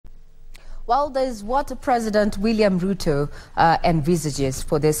Well, there's what President William Ruto envisages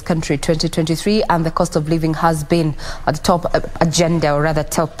for this country 2023, and the cost of living has been at the top agenda, or rather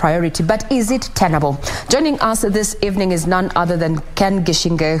top priority. But is it tenable? Joining us this evening is none other than Ken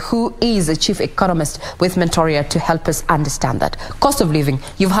Gichinga, who is a chief economist with Mentoria, to help us understand that. Cost of living,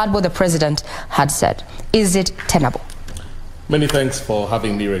 you've heard what the president had said. Is it tenable? Many thanks for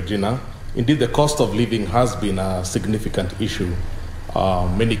having me, Regina. Indeed, the cost of living has been a significant issue.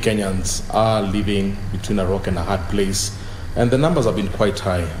 Many Kenyans are living between a rock and a hard place, and the numbers have been quite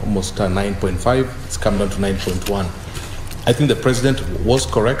high, almost 9.5. It's come down to 9.1. I think the president was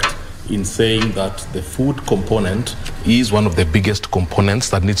correct in saying that the food component is one of the biggest components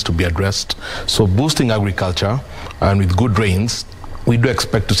that needs to be addressed. So boosting agriculture, and with good rains, we do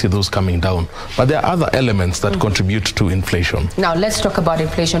expect to see those coming down. But there are other elements that contribute to inflation. Now, let's talk about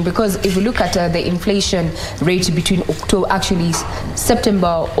inflation, because if we look at the inflation rate between September,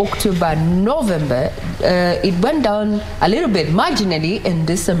 October, November, it went down a little bit marginally in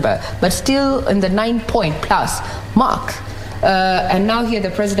December, but still in the 9-point plus mark. And now here the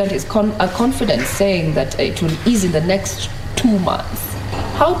president is confident, saying that it will ease in the next 2 months.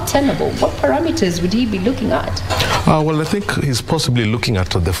 How tenable? What parameters would he be looking at? Well, I think he's possibly looking at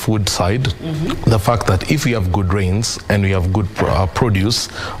the food side. The fact that if we have good rains and we have good produce,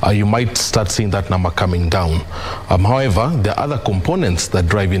 you might start seeing that number coming down. However, there are other components that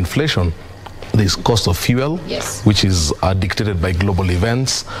drive inflation. There's cost of fuel, yes, which is dictated by global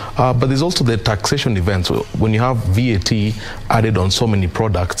events, but there's also the taxation events. When you have VAT added on so many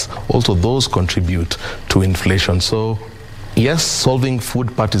products, also those contribute to inflation. So yes, solving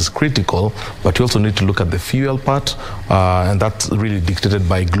food part is critical, but you also need to look at the fuel part, and that's really dictated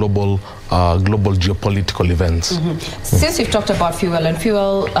by global geopolitical events. Since you've talked about fuel, and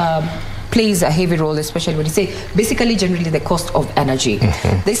fuel plays a heavy role, especially when you say basically generally the cost of energy.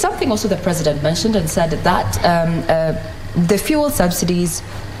 There's something also the president mentioned and said that the fuel subsidies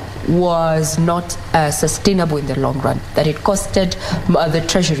was not sustainable in the long run, that it costed the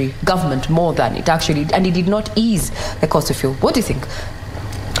treasury government more than it actually, and it did not ease the cost of fuel. What do you think?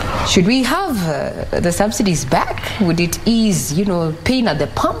 Should we have the subsidies back? Would it ease, pain at the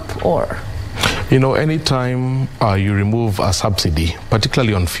pump? Or anytime you remove a subsidy,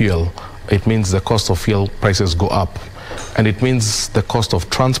 particularly on fuel, it means the cost of fuel prices go up, and it means the cost of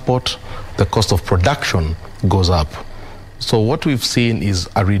transport, the cost of production goes up. So what we've seen is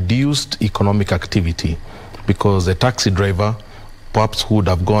a reduced economic activity, because the taxi driver perhaps who would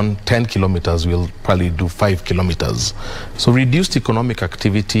have gone 10 kilometers will probably do 5 kilometers. So reduced economic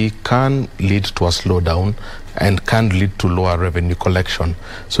activity can lead to a slowdown and can lead to lower revenue collection.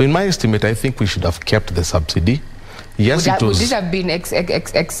 So in my estimate, I think we should have kept the subsidy. Yes, would this have been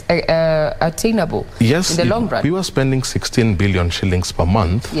attainable, yes, in the long run? We were spending 16 billion shillings per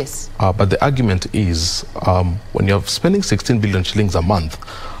month. Yes. But the argument is, when you're spending 16 billion shillings a month,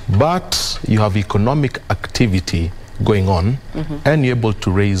 but you have economic activity going on, and you're able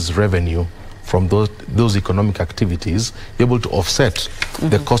to raise revenue from those economic activities, you're able to offset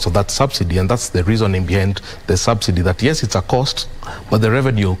the cost of that subsidy. And that's the reasoning behind the subsidy, that yes, it's a cost, but the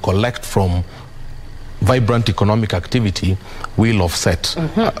revenue you'll collect from vibrant economic activity will offset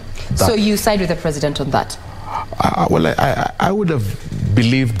that. So you side with the president on that? Well, I would have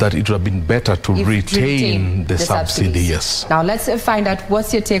believed that it would have been better to retain the subsidy, yes. Now let's find out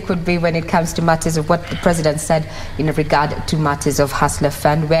what's your take would be when it comes to matters of what the president said in regard to matters of Hustler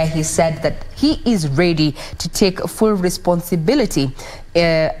Fund, where he said that he is ready to take full responsibility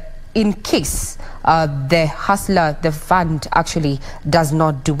in case the fund actually does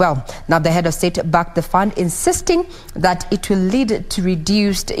not do well. Now, the head of state backed the fund, insisting that it will lead to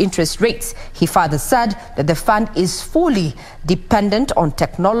reduced interest rates. He further said that the fund is fully dependent on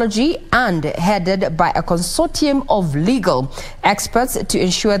technology and headed by a consortium of legal experts to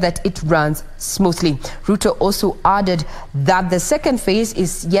ensure that it runs smoothly. Ruto also added that the second phase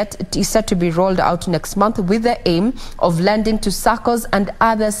is set to be rolled out next month, with the aim of lending to SACCOs and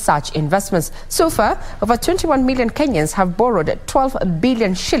other such investments. So far, over 21 million Kenyans have borrowed 12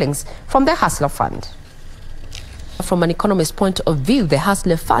 billion shillings from the Hustler Fund. From an economist point of view, the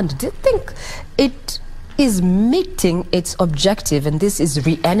Hustler Fund, do you think it is meeting its objective, and this is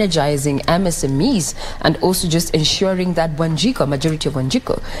re-energizing MSMEs and also just ensuring that majority of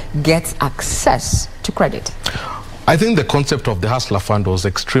Wanjiko gets access to credit? I think the concept of the Hustler Fund was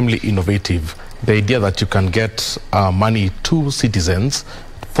extremely innovative. The idea that you can get money to citizens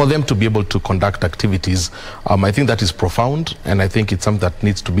for them to be able to conduct activities, I think that is profound, and I think it's something that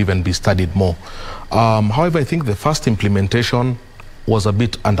needs to even be studied more. However, I think the first implementation was a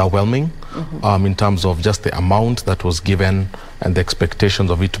bit underwhelming in terms of just the amount that was given and the expectations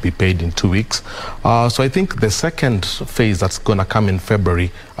of it to be paid in 2 weeks. So I think the second phase that's going to come in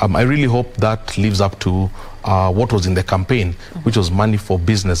February, I really hope that lives up to what was in the campaign, which was money for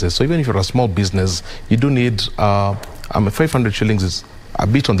businesses. So even if you're a small business, you do need 500 shillings is a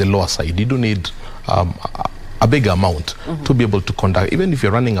bit on the lower side. You do need a big amount to be able to conduct. Even if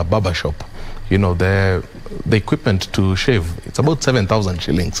you're running a barber shop, you know, the equipment to shave, it's about 7,000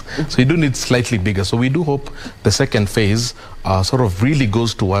 shillings. So you do need slightly bigger. So we do hope the second phase sort of really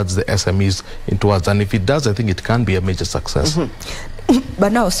goes towards the SMEs and if it does, I think it can be a major success.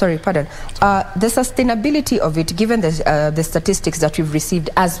 But no, sorry, pardon. The sustainability of it, given the statistics that we've received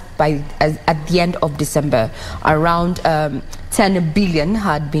at the end of December, around 10 billion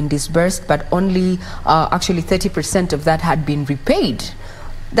had been disbursed, but only actually 30% of that had been repaid.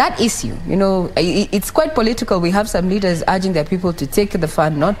 That issue, you know, it's quite political. We have some leaders urging their people to take the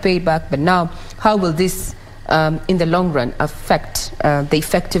fund, not pay it back. But now, how will this, in the long run, affect the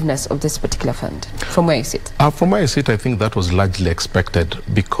effectiveness of this particular fund? From where you sit? From where I sit, I think that was largely expected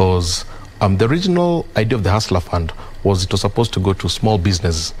because the original idea of the Hustler Fund was it was supposed to go to small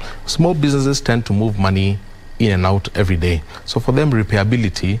businesses. Small businesses tend to move money in and out every day. So for them,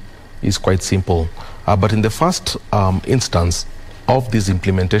 repayability is quite simple. But in the first instance of this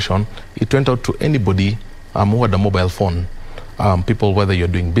implementation, it went out to anybody who had a mobile phone. People, whether you're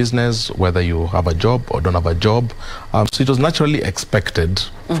doing business, whether you have a job or don't have a job. So it was naturally expected,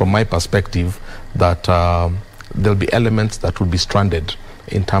 from my perspective, that there'll be elements that will be stranded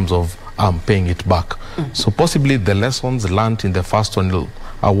in terms of paying it back. So possibly the lessons learned in the first one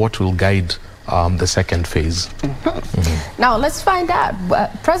are what will guide the second phase. Now let's find out.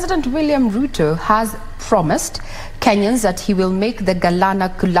 President William Ruto has promised Kenyans that he will make the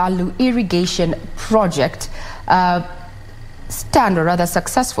Galana Kulalu irrigation project stand, or rather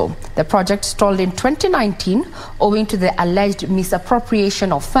successful. The project stalled in 2019 owing to the alleged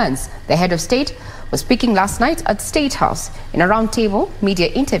misappropriation of funds. The head of state was speaking last night at State House. In a roundtable media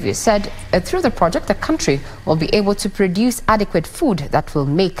interview, said through the project, the country will be able to produce adequate food that will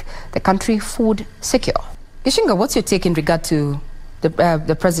make the country food secure. Gichinga, what's your take in regard to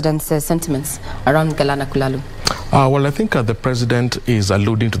the president's sentiments around Galana Kulalu? Well, I think the president is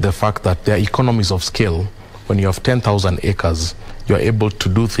alluding to the fact that there are economies of scale. When you have 10,000 acres, you're able to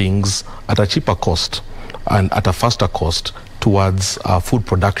do things at a cheaper cost and at a faster cost towards food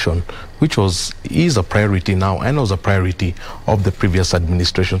production, which is a priority now and was a priority of the previous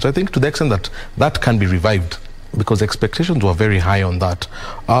administration. So I think to the extent that that can be revived, because expectations were very high on that.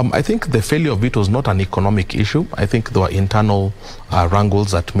 I think the failure of it was not an economic issue. I think there were internal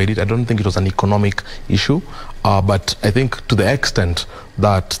wrangles that made it. I don't think it was an economic issue, but I think to the extent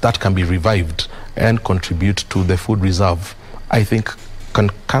that that can be revived and contribute to the food reserve, I think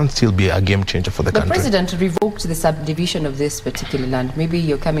can still be a game changer for the country. The president revoked the subdivision of this particular land. Maybe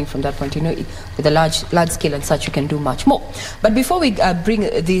you're coming from that point, you know, with a large scale and such, you can do much more. But before we bring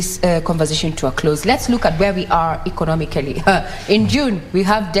this conversation to a close, let's look at where we are economically. In June, we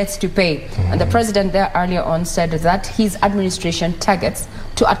have debts to pay. And the president there earlier on said that his administration targets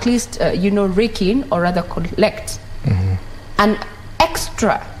to at least, rake in, or rather collect an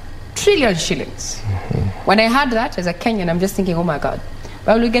extra trillion shillings. When I heard that as a Kenyan, I'm just thinking, oh my God,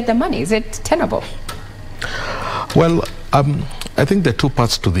 where will we get the money? Is it tenable? Well, I think there are two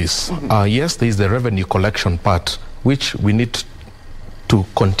parts to this. Yes, there is the revenue collection part, which we need to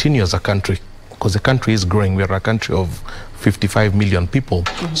continue as a country, because the country is growing. We are a country of 55 million people,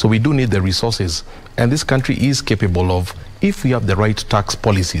 so we do need the resources. And this country is capable of, if we have the right tax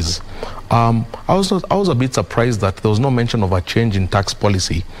policies. I was a bit surprised that there was no mention of a change in tax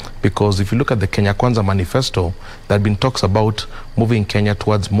policy, because if you look at the Kenya Kwanza manifesto, there have been talks about moving Kenya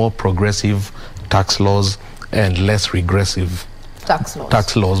towards more progressive tax laws and less regressive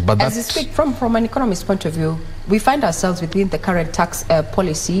tax laws. But as you speak from an economist point of view, we find ourselves within the current tax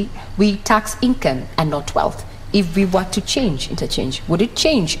policy. We tax income and not wealth. If we were to interchange, would it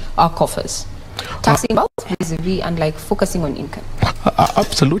change our coffers? Taxing wealth vis-a-vis and like focusing on income.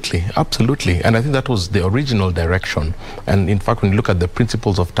 Absolutely. And I think that was the original direction. And in fact, when you look at the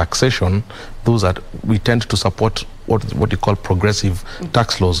principles of taxation, those that we tend to support what you call progressive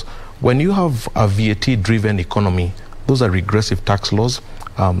tax laws. When you have a VAT-driven economy, those are regressive tax laws.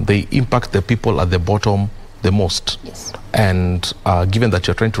 They impact the people at the bottom the most. Yes. And given that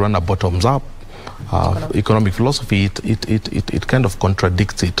you're trying to run a bottoms-up economic philosophy, it kind of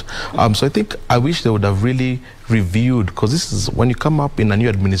contradicts it. So I think I wish they would have really reviewed, because this is when you come up in a new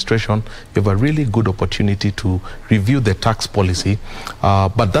administration, you have a really good opportunity to review the tax policy.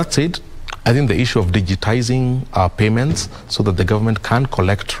 But that said, I think the issue of digitizing payments so that the government can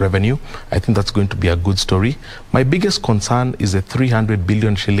collect revenue, I think that's going to be a good story. My biggest concern is a 300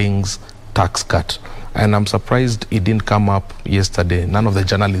 billion shillings tax cut. And I'm surprised it didn't come up yesterday. None of the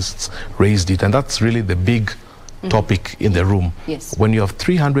journalists raised it. And that's really the big topic in the room. Yes. When you have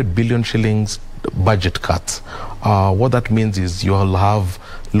 300 billion shillings budget cuts, what that means is you'll have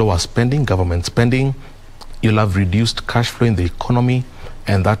lower spending, government spending, you'll have reduced cash flow in the economy,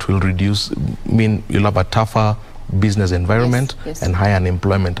 and that will mean you'll have a tougher business environment and higher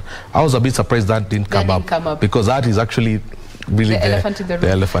unemployment. I was a bit surprised that didn't come up because that is actually really the elephant in the room.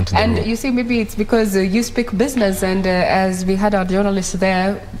 And you see, maybe it's because you speak business, and as we had our journalists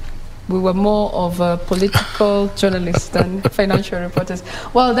there, we were more of a political journalists than financial reporters.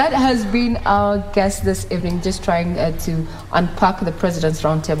 Well, that has been our guest this evening, just trying to unpack the President's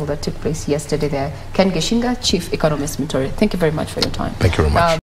Roundtable that took place yesterday there. Ken Gichinga, Chief Economist, Mentoria. Thank you very much for your time. Thank you very much.